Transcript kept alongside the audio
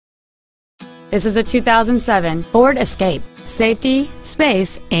This is a 2007 Ford Escape. Safety,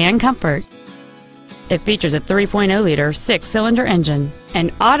 space, and comfort. It features a 3.0-liter six-cylinder engine,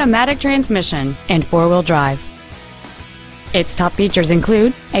 an automatic transmission, and four-wheel drive. Its top features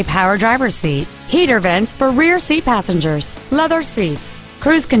include a power driver's seat, heater vents for rear seat passengers, leather seats,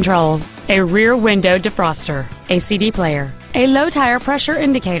 cruise control, a rear window defroster, a CD player, a low tire pressure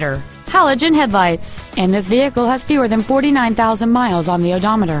indicator, halogen headlights, and this vehicle has fewer than 49,000 miles on the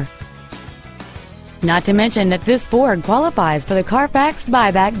odometer. Not to mention that this Ford qualifies for the Carfax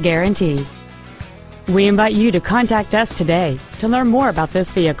buyback guarantee. We invite you to contact us today to learn more about this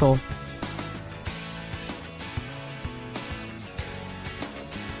vehicle.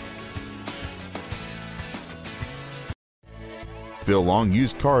 Phil Long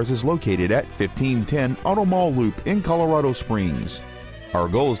Used Cars is located at 1510 Auto Mall Loop in Colorado Springs. Our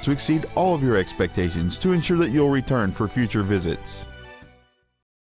goal is to exceed all of your expectations to ensure that you'll return for future visits.